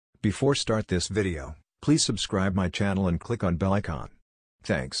Before start this video, please subscribe my channel and click on bell icon.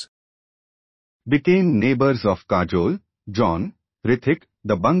 Thanks. Became neighbors of Kajol, John, Hrithik.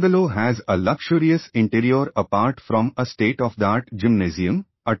 The bungalow has a luxurious interior apart from a state-of-the-art gymnasium,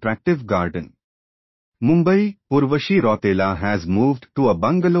 attractive garden. Mumbai, Urvashi Rautela has moved to a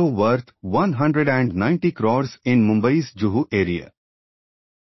bungalow worth 190 crores in Mumbai's Juhu area.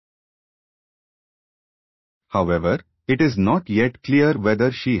 However, it is not yet clear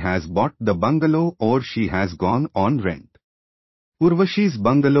whether she has bought the bungalow or she has gone on rent. Urvashi's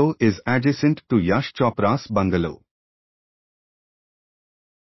bungalow is adjacent to Yash Chopra's bungalow.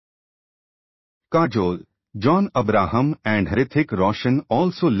 Kajol, John, Abraham and Hrithik Roshan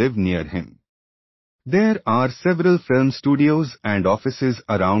also live near him. There are several film studios and offices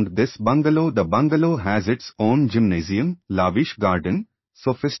around this bungalow. The bungalow has its own gymnasium, lavish garden,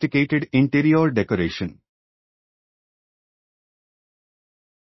 sophisticated interior decoration.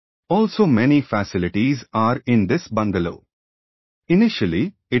 Also many facilities are in this bungalow.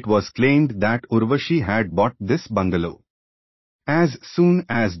 Initially, it was claimed that Urvashi had bought this bungalow. As soon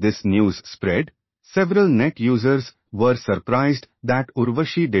as this news spread, several net users were surprised that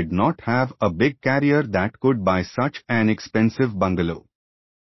Urvashi did not have a big career that could buy such an expensive bungalow.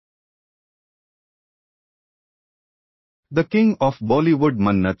 The king of Bollywood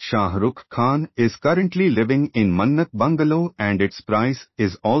Mannat Shah Rukh Khan is currently living in Mannat Bungalow and its price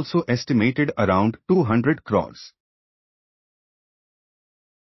is also estimated around 200 crores.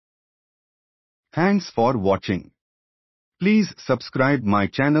 Thanks for watching. Please subscribe my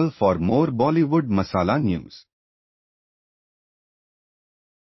channel for more Bollywood Masala news.